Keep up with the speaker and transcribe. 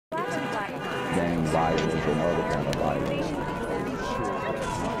violence and other kind of violence.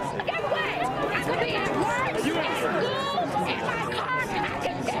 Get away! I could be at work, at school, in my car. I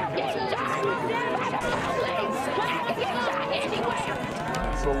can still get shot by the police, but I can get shot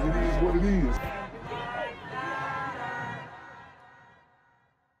anywhere. So it is what it is.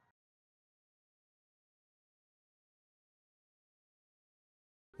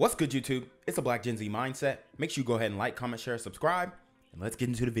 What's good, YouTube? It's a Black Gen Z Mindset. Make sure you go ahead and like, comment, share, subscribe, and let's get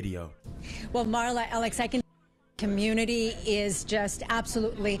into the video. Well, Marla, Alex, community is just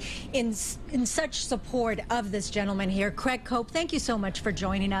absolutely in such support of this gentleman here. Craig Cope, thank you so much for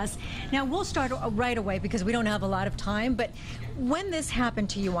joining us. Now, we'll start right away because we don't have a lot of time, but when this happened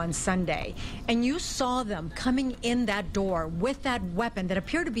to you on Sunday and you saw them coming in that door with that weapon that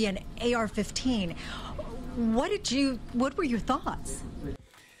appeared to be an AR-15, what were your thoughts?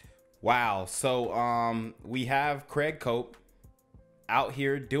 Wow. So we have Craig Cope out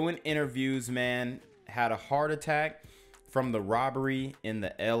here doing interviews, man. Had a heart attack from the robbery in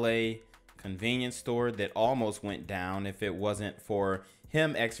the LA convenience store that almost went down if it wasn't for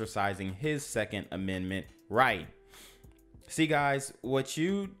him exercising his Second Amendment right. See, guys, what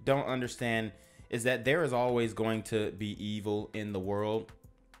you don't understand is that there is always going to be evil in the world,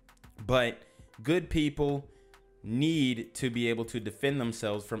 but good people need to be able to defend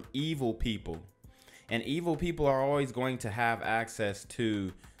themselves from evil people. And evil people are always going to have access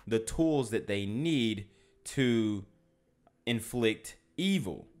to the tools that they need to inflict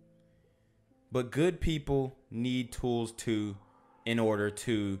evil. But good people need tools in order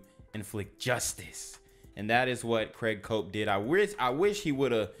to inflict justice. And that is what Craig Cope did. I wish he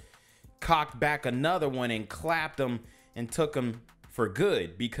would have cocked back another one and clapped him and took him for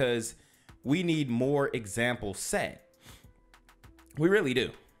good, because we need more examples set. We really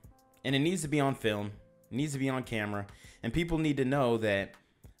do. And it needs to be on film. It needs to be on camera. And people need to know that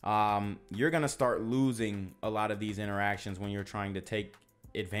you're going to start losing a lot of these interactions when you're trying to take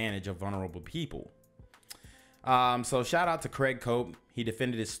advantage of vulnerable people. So shout out to Craig Cope. He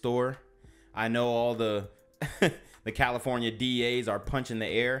defended his store. I know all the the California DAs are punching the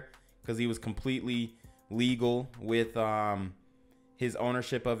air because he was completely legal with his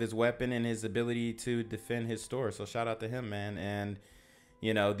ownership of his weapon and his ability to defend his store. So shout out to him, man. And,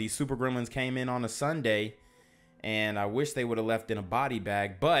 you know, these super gremlins came in on a Sunday, and I wish they would have left in a body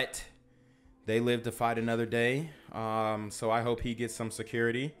bag, but they lived to fight another day. So I hope he gets some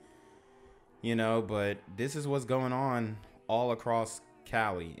security, you know, but this is what's going on all across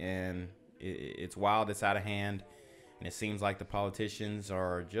Cali, and it's wild. It's out of hand. And it seems like the politicians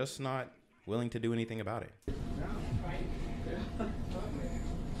are just not willing to do anything about it.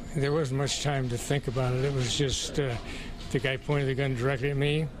 There wasn't much time to think about it. It was just the guy pointed the gun directly at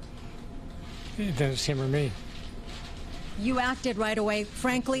me. Then it's him or me. You acted right away.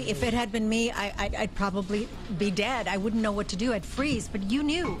 Frankly, if it had been me, I'd probably be dead. I wouldn't know what to do. I'd freeze. But you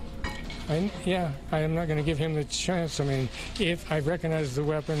knew. Yeah, I am not going to give him the chance. I mean, if I recognize the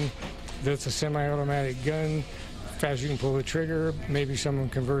weapon, that's a semi-automatic gun. Fast you can pull the trigger, maybe someone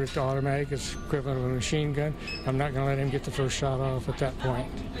convert it to automatic, it's equivalent of a machine gun. I'm not going to let him get the first shot off at that point.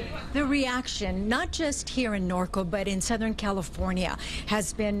 The reaction, not just here in Norco, but in Southern California,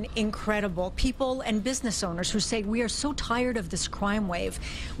 has been incredible. People and business owners who say, we are so tired of this crime wave.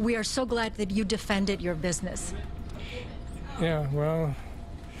 We are so glad that you defended your business. Yeah, well,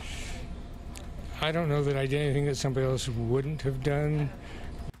 I don't know that I did anything that somebody else wouldn't have done.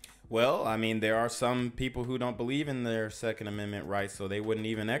 Well, I mean, there are some people who don't believe in their Second Amendment rights, so they wouldn't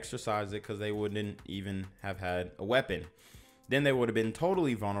even exercise it because they wouldn't even have had a weapon. Then they would have been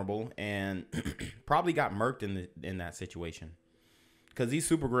totally vulnerable and probably got murked in that situation. Because these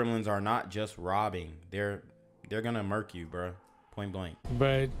super gremlins are not just robbing; they're gonna murk you, bro, point blank.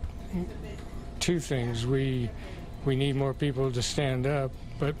 But two things: we need more people to stand up,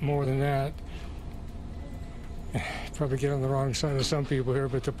 but more than that. Probably get on the wrong side of some people here,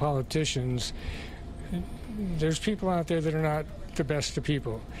 but the politicians, there's people out there that are not the best of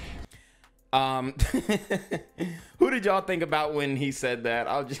people. Who did y'all think about when he said that?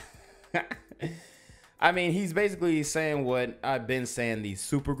 I mean, he's basically saying what I've been saying. These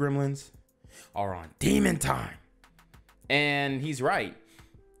super gremlins are on demon time. And he's right.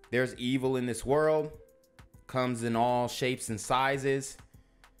 There's evil in this world. Comes in all shapes and sizes.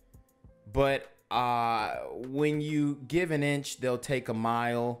 But when you give an inch, they'll take a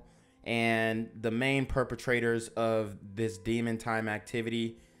mile. And the main perpetrators of this demon time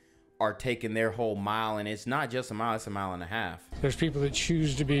activity are taking their whole mile. And it's not just a mile, it's a mile and a half. There's people that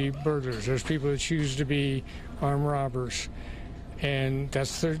choose to be burglars. There's people that choose to be armed robbers. And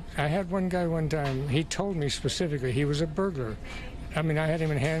that's I had one guy one time, he told me specifically he was a burglar. I mean, I had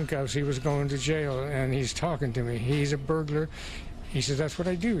him in handcuffs. He was going to jail, and he's talking to me. He's a burglar. He says, that's what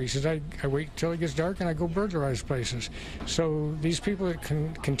I do. He says, I wait till it gets dark and I go burglarize places. So these people that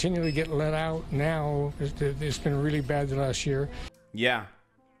can continually get let out now, it's been really bad the last year. Yeah.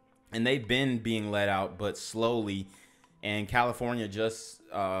 And they've been being let out, but slowly. And California just,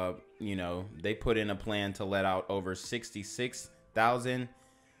 you know, they put in a plan to let out over 66,000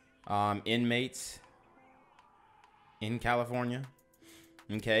 inmates in California.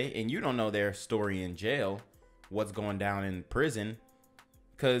 Okay. And you don't know their story in jail, what's going down in prison,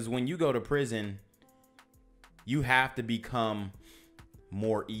 because when you go to prison, you have to become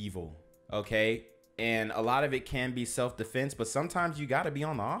more evil. Okay. And a lot of it can be self-defense, but sometimes you got to be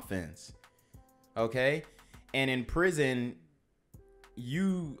on the offense. Okay. And in prison,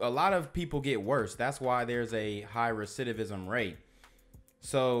 a lot of people get worse. That's why there's a high recidivism rate.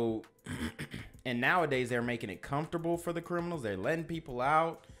 So, and nowadays they're making it comfortable for the criminals. They're letting people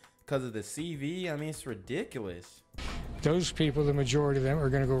out because of the CV. I mean, it's ridiculous. Those people, the majority of them, are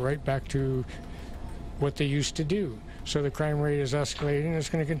going to go right back to what they used to do. So the crime rate is escalating. It's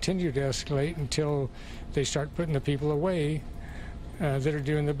going to continue to escalate until they start putting the people away that are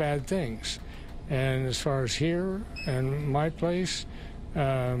doing the bad things. And as far as here and my place,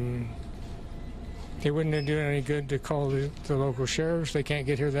 it wouldn't do any good to call the local sheriffs. They can't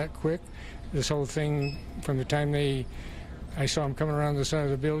get here that quick. This whole thing, from the time I saw them coming around the side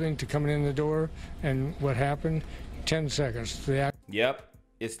of the building to coming in the door, and what happened, 10 seconds. Yep,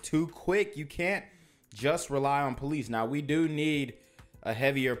 it's too quick. You can't just rely on police. Now, we do need a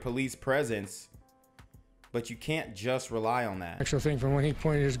heavier police presence, but you can't just rely on that. Actual thing, from when he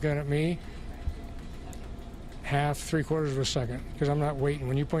pointed his gun at me, half, 3/4 of a second, because I'm not waiting.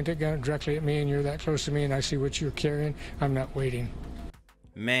 When you point that gun directly at me and you're that close to me and I see what you're carrying, I'm not waiting.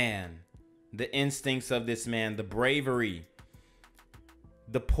 Man, the instincts of this man, the bravery,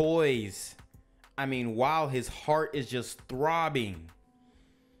 the poise. I mean, while his heart is just throbbing.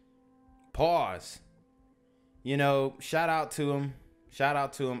 Pause. You know, shout out to him. Shout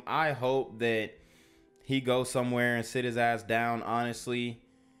out to him. I hope that he goes somewhere and sit his ass down, honestly.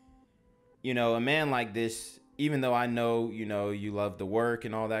 You know, a man like this, even though I know, you know, you love the work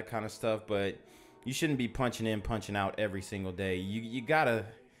and all that kind of stuff, but you shouldn't be punching in, punching out every single day. You gotta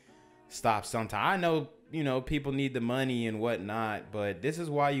stop sometime. I know, you know, people need the money and whatnot, but this is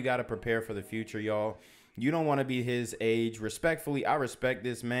why you gotta prepare for the future, y'all. You don't want to be his age. Respectfully, I respect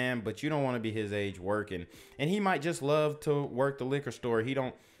this man, but you don't want to be his age working. And he might just love to work the liquor store. He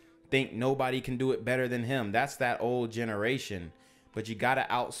don't think nobody can do it better than him. That's that old generation. But you got to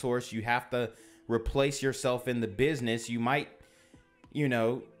outsource. You have to replace yourself in the business. You might, you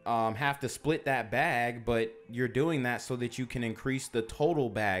know, have to split that bag, but you're doing that so that you can increase the total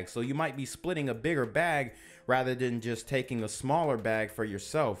bag. So you might be splitting a bigger bag rather than just taking a smaller bag for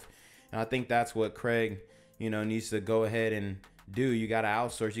yourself. And I think that's what Craig, you know, needs to go ahead and do. You got to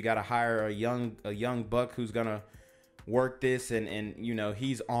outsource. You got to hire a young buck who's going to work this, and you know,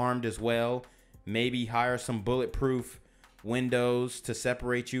 he's armed as well. Maybe hire some bulletproof windows to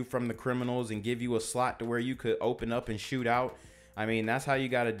separate you from the criminals and give you a slot to where you could open up and shoot out. I mean, that's how you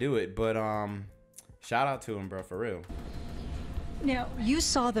got to do it. But shout out to him, bro, for real. Now, you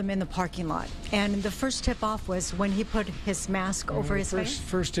saw them in the parking lot, and the first tip-off was when he put his mask over his face?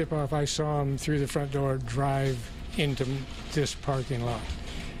 First tip-off, I saw him through the front door drive into this parking lot.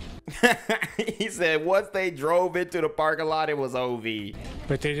 He said once they drove into the parking lot, it was OV.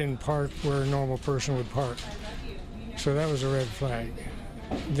 But they didn't park where a normal person would park. So that was a red flag.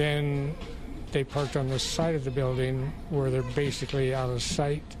 Then they parked on the side of the building where they're basically out of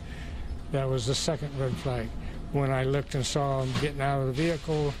sight. That was the second red flag. When I looked and saw them getting out of the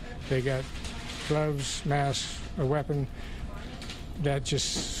vehicle, they got gloves, masks, a weapon. That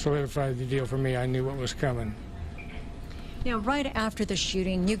just solidified the deal for me. I knew what was coming. Now, right after the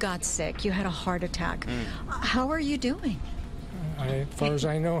shooting, you got sick. You had a heart attack. How are you doing? As far as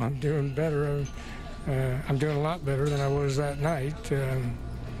I know, I'm doing better. I'm doing a lot better than I was that night.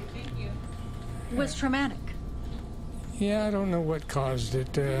 Was traumatic? Yeah, I don't know what caused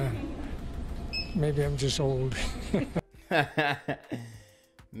it. Maybe I'm just old.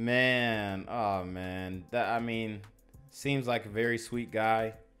 Man, oh man, I mean, seems like a very sweet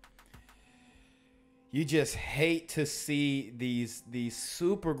guy. You just hate to see these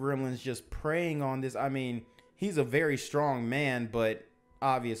super gremlins just preying on this. I mean, he's a very strong man, but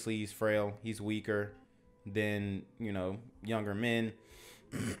obviously he's frail. He's weaker than, you know, younger men.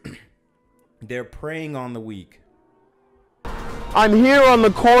 They're preying on the weak. I'm here on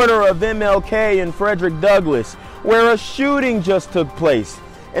the corner of MLK and Frederick Douglass, where a shooting just took place.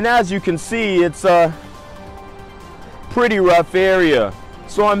 And as you can see, it's pretty rough area.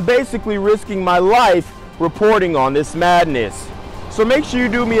 So I'm basically risking my life reporting on this madness. So make sure you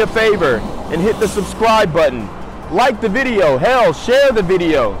do me a favor and hit the subscribe button. Like the video, hell, share the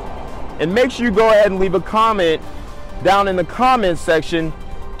video. And make sure you go ahead and leave a comment down in the comments section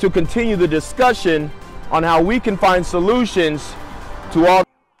to continue the discussion on how we can find solutions to all.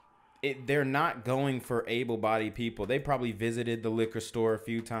 They're not going for able-bodied people. They probably visited the liquor store a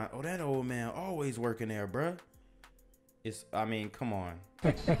few times. Oh, that old man always working there, bruh. I mean, come on.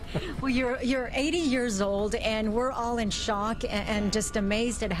 Well, you're 80 years old, and we're all in shock and just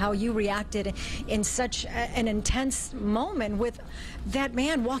amazed at how you reacted in such an intense moment with that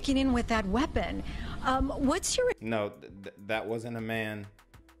man walking in with that weapon. What's your... No, that wasn't a man.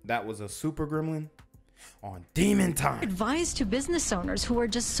 That was a super gremlin on demon time. Advice to business owners who are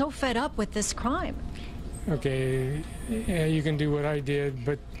just so fed up with this crime? Okay, yeah, you can do what I did,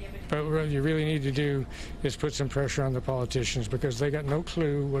 but what you really need to do is put some pressure on the politicians, because they got no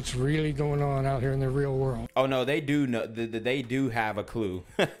clue what's really going on out here in the real world. Oh no, they do know. They do have a clue.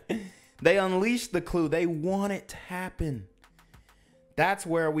 They unleashed the clue. They want it to happen. That's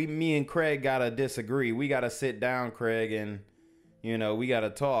where me and Craig gotta disagree. We gotta sit down, Craig, and we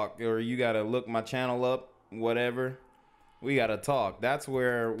gotta talk, or you gotta look my channel up, whatever. We gotta talk. That's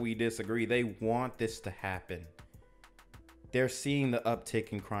where we disagree. They want this to happen. They're seeing the uptick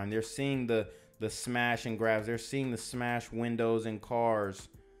in crime. They're seeing the smash and grabs. They're seeing the smash windows in cars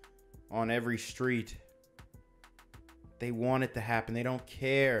on every street. They want it to happen. They don't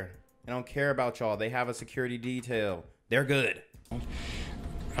care. They don't care about y'all. They have a security detail. They're good.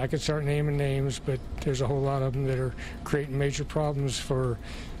 I could start naming names, but there's a whole lot of them that are creating major problems for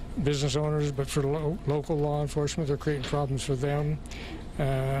business owners, but for local law enforcement, they're creating problems for them.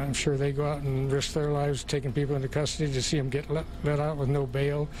 I'm sure they go out and risk their lives taking people into custody to see them get let out with no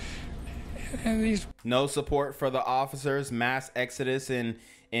bail. And no support for the officers. Mass exodus in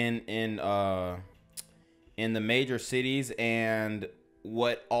the major cities, and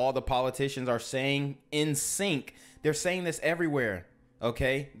what all the politicians are saying in sync. They're saying this everywhere.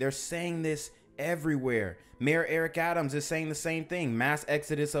 Okay, they're saying this everywhere. Mayor Eric Adams is saying the same thing. Mass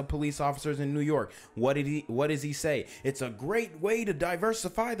exodus of police officers in New York. What does he say? It's a great way to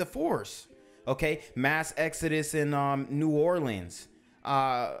diversify the force. Okay, mass exodus in New Orleans.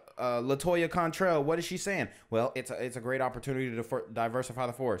 Latoya Cantrell, what is she saying? Well, it's a great opportunity to diversify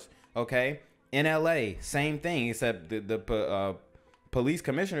the force. Okay, in LA, same thing. Except the police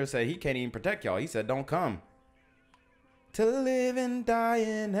commissioner said he can't even protect y'all. He said don't come to live and die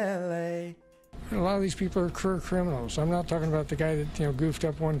in LA. A lot of these people are career criminals. I'm not talking about the guy that goofed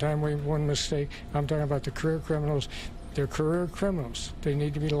up one time, made one mistake. I'm talking about the career criminals. They're career criminals. They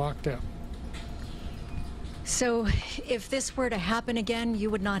need to be locked up. So if this were to happen again, you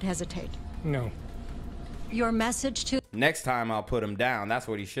would not hesitate? No. Your message to... Next time I'll put him down. That's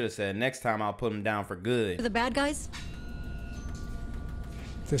what he should have said. Next time I'll put him down for good. The bad guys?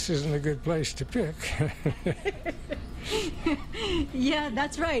 This isn't a good place to pick. Yeah,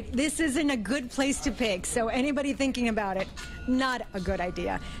 that's right. This isn't a good place to pick. So anybody thinking about it, not a good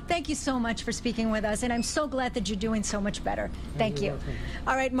idea. Thank you so much for speaking with us, and I'm so glad that you're doing so much better. Thank you.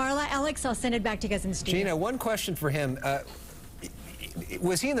 All right, Marla, Alex, I'll send it back to you guys in the studio. Gina, one question for him.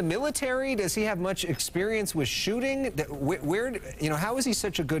 Was he in the military? Does he have much experience with shooting? How is he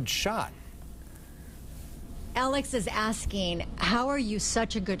such a good shot? Alex is asking, how are you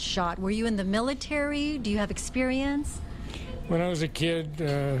such a good shot? Were you in the military? Do you have experience? When I was a kid,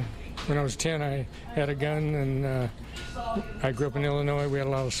 when I was 10, I had a gun, and I grew up in Illinois. We had a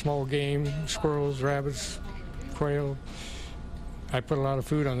lot of small game, squirrels, rabbits, quail. I put a lot of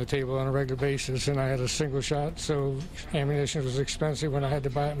food on the table on a regular basis, and I had a single shot, so ammunition was expensive when I had to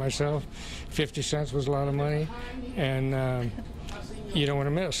buy it myself. 50 cents was a lot of money, and you don't want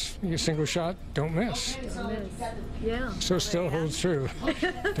to miss. You single shot, don't miss. Yeah. So it still holds true.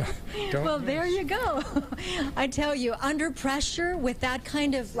 Don't well, miss. there you go. I tell you, under pressure with that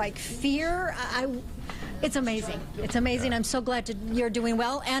kind of fear, it's amazing. It's amazing. I'm so glad you're doing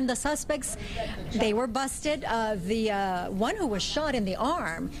well. And the suspects, they were busted. The one who was shot in the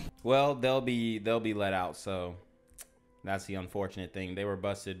arm. Well, they'll be let out. So that's the unfortunate thing. They were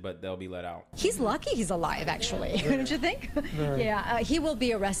busted, but they'll be let out. He's lucky he's alive, actually. Don't you think? Yeah. He will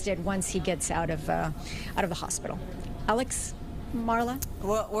be arrested once he gets out of the hospital. Alex. Marla?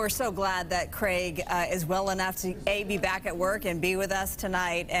 Well, we're so glad that Craig is well enough to be back at work and be with us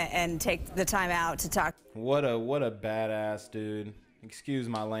tonight and take the time out to talk. What a badass dude. Excuse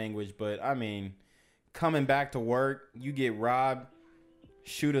my language, but I mean, coming back to work, you get robbed,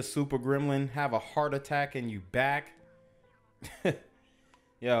 shoot a super gremlin, have a heart attack, and you back.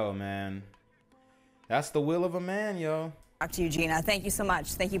 Yo, man, That's the will of a man, yo. Talk to you, Gina. Thank you so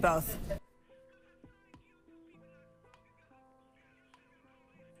much. Thank you both.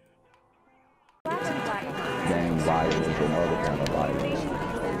 Gang violence and other kind of violence.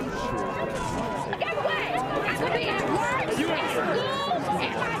 Get away! I could be at work, at school,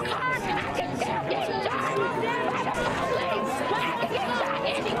 in my car, I can still get shot by the police. I can get shot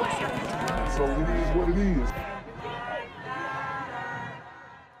anywhere. So it is what it is.